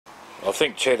I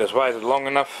think Chet has waited long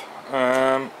enough.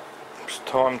 It's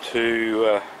time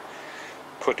to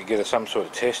put together some sort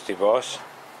of test device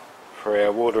for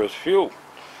our water as fuel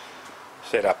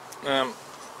setup.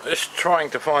 Just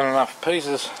trying to find enough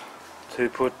pieces to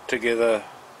put together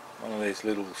one of these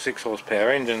little 6 horsepower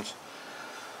engines.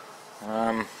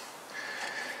 The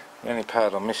only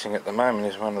part I'm missing at the moment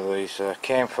is one of these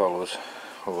cam followers,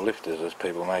 or lifters as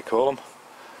people may call them,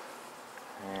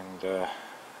 and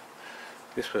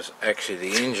this was actually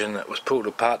the engine that was pulled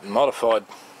apart and modified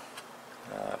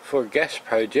for a gas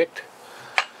project,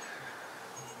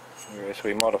 whereas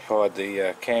we modified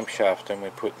the camshaft and we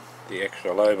put the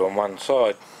extra lobe on one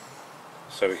side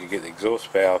so we could get the exhaust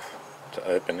valve to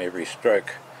open every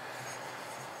stroke.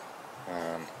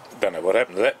 Don't know what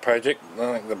happened to that project.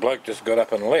 I think the bloke just got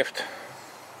up and left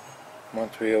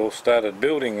once we all started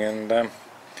building, and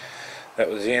that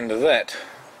was the end of that.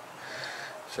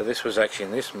 So this was actually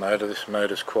in this motor. This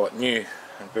motor's quite new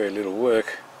and very little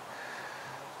work,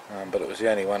 but it was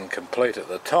the only one complete at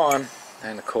the time,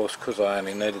 and of course because I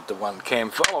only needed the one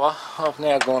cam follower, I've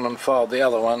now gone and filed the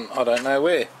other one I don't know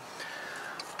where.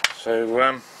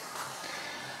 So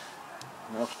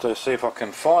I'll have to see if I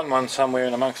can find one somewhere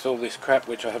in amongst all this crap,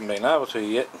 which I haven't been able to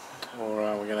yet, or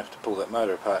we're going to have to pull that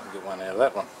motor apart and get one out of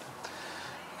that one,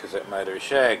 because that motor is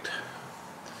shagged.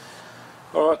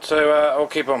 Alright, so I'll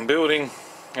keep on building,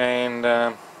 and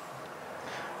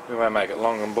we won't make it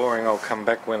long and boring. I'll come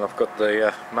back when I've got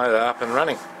the motor up and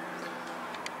running.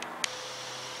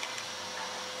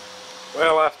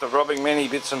 Well, after robbing many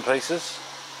bits and pieces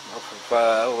off of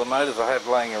all the motors I have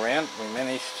laying around, we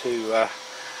managed to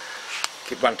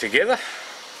get one together.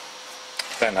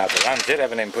 Don't know if it runs yet,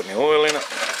 haven't even put any oil in it.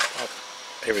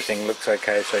 Everything looks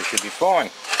okay, so it should be fine.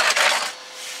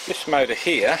 This motor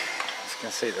here, as you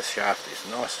can see, the shaft is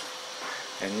nice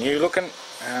and new looking.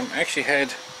 Actually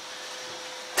had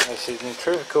a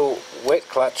centrifugal wet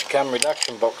clutch cum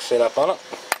reduction box set up on it,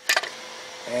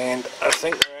 and I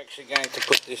think we're actually going to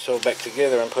put this all back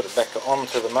together and put it back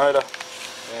onto the motor,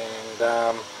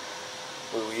 and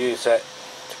we'll use that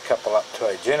to couple up to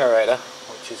a generator,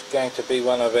 which is going to be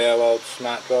one of our old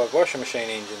Smart Drive washing machine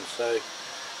engines. So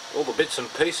all the bits and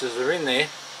pieces are in there.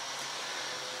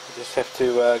 We just have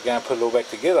to go and put it all back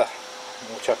together.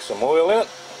 We'll chuck some oil in it,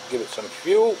 give it some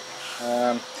fuel.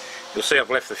 You'll see I've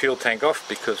left the fuel tank off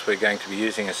because we're going to be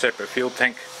using a separate fuel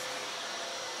tank,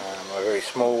 a very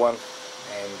small one,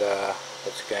 and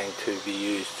it's going to be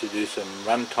used to do some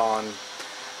runtime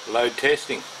load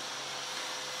testing.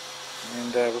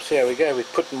 And we'll see how we go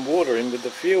with putting water in with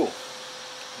the fuel,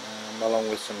 along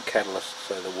with some catalyst,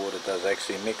 so the water does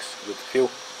actually mix with the fuel.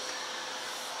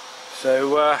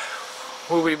 So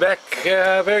we'll be back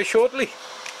very shortly.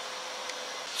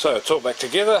 So it's all back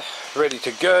together, ready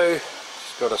to go.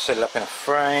 Just got to set it up in a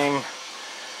frame,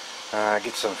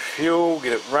 get some fuel,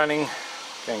 get it running.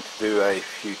 Going to do a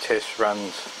few test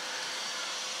runs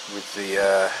with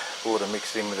the water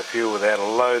mixed in with the fuel without a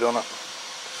load on it.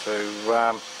 So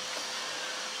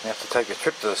I have to take a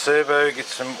trip to the servo, get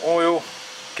some oil,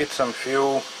 get some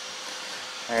fuel,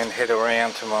 and head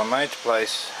around to my mate's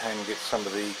place and get some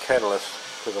of the catalyst,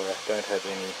 because I don't have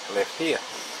any left here.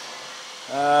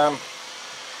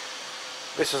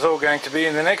 This is all going to be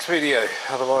in the next video,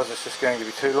 otherwise it's just going to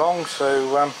be too long.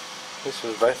 So this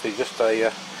was basically just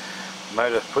a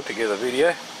motor put together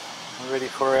video, ready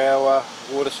for our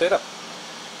water setup.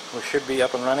 We should be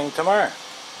up and running tomorrow.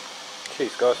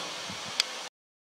 Cheers guys.